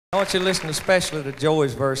I want you to listen especially to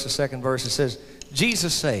Joey's verse, the second verse. It says,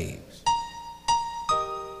 Jesus saves.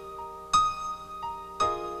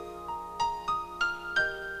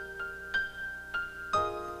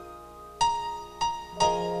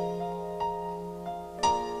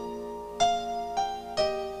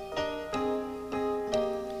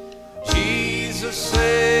 Jesus saves.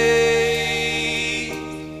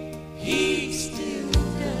 He still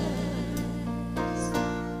does.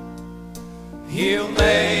 He'll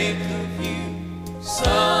make of you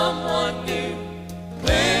someone new,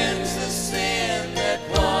 cleanse the sin that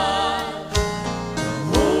was. The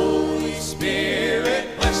Holy Spirit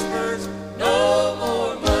whispers, no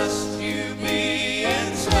more must you be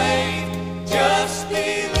enslaved. Just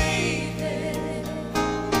believe it.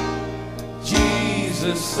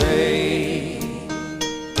 Jesus saves.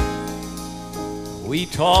 We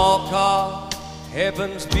talk of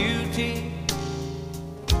heaven's beauty,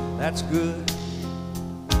 that's good.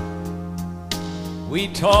 We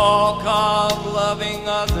talk of loving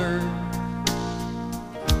others,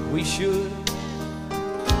 we should.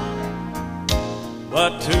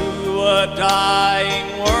 But to a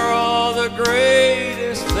dying world, the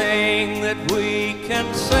greatest thing that we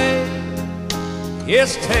can say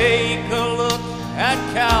is take a look at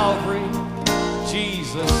Calvary.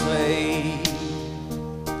 Jesus saved.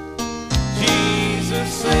 Jesus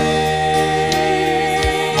saved.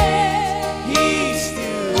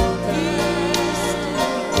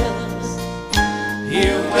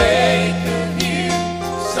 He'll make of you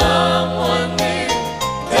someone new,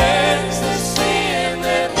 cleanse the sin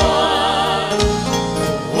that was.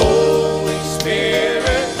 The Holy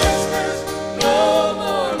Spirit whispers, no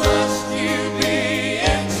more must you be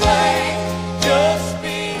enslaved. Just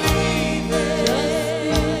believe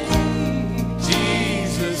it.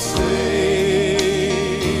 Jesus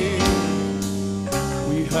saved.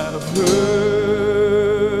 We have heard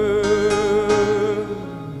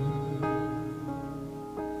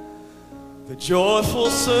the joyful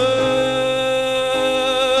sound,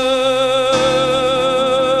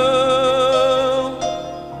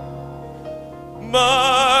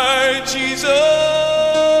 my Jesus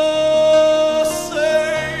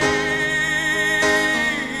saves.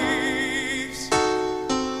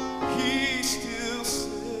 He still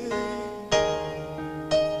saves.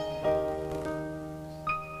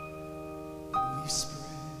 We spread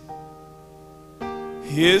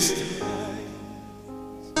His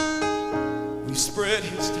we spread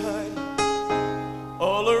His tide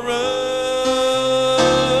all around,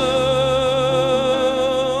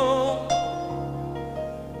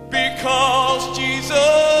 because Jesus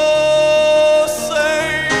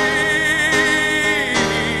saves.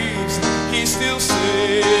 He still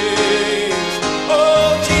saves.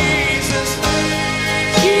 Oh, Jesus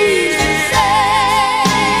saves. Jesus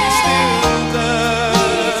saves. He still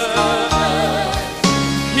does.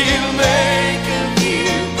 He'll make of you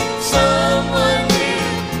someone new,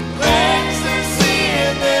 cleanse the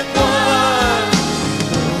sin that was.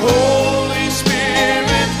 The Holy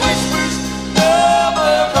Spirit whispers, no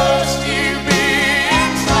more must you be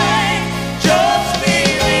enslaved. Just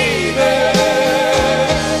believe it.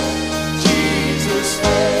 Jesus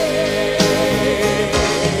saves.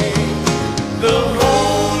 The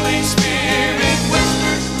Holy Spirit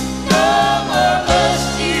whispers, no more must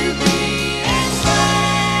you be enslaved.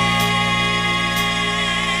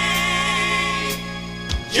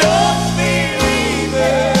 Just believe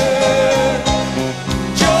it.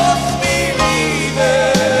 Just believe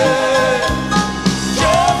it.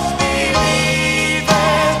 Just believe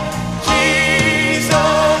it.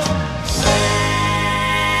 Jesus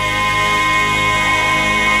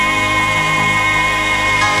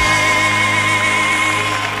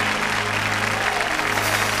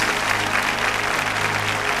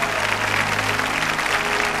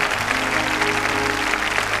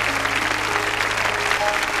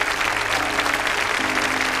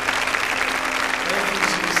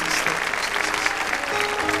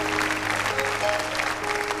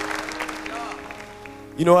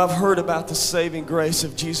You know, I've heard about the saving grace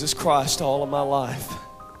of Jesus Christ all of my life,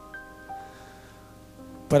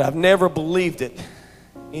 but I've never believed it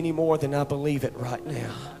any more than I believe it right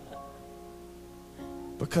now,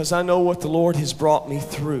 because I know what the Lord has brought me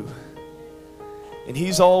through, and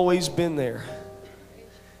He's always been there.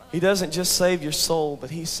 He doesn't just save your soul,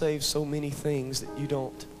 but He saves so many things that you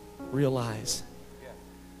don't realize.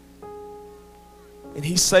 And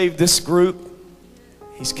He saved this group.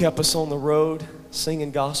 He's kept us on the road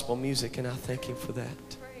singing gospel music, and I thank Him for that.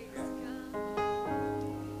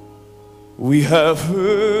 We have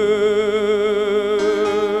heard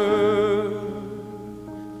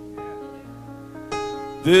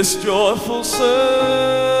this joyful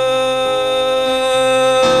sound.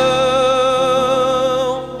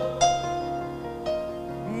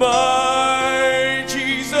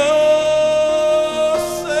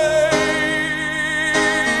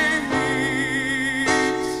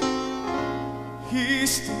 He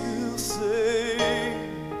still saves.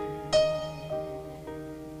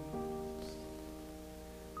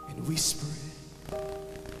 And we spread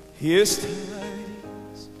His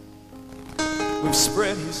tidings. We've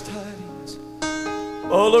spread His tidings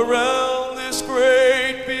all around this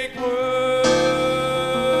great big world.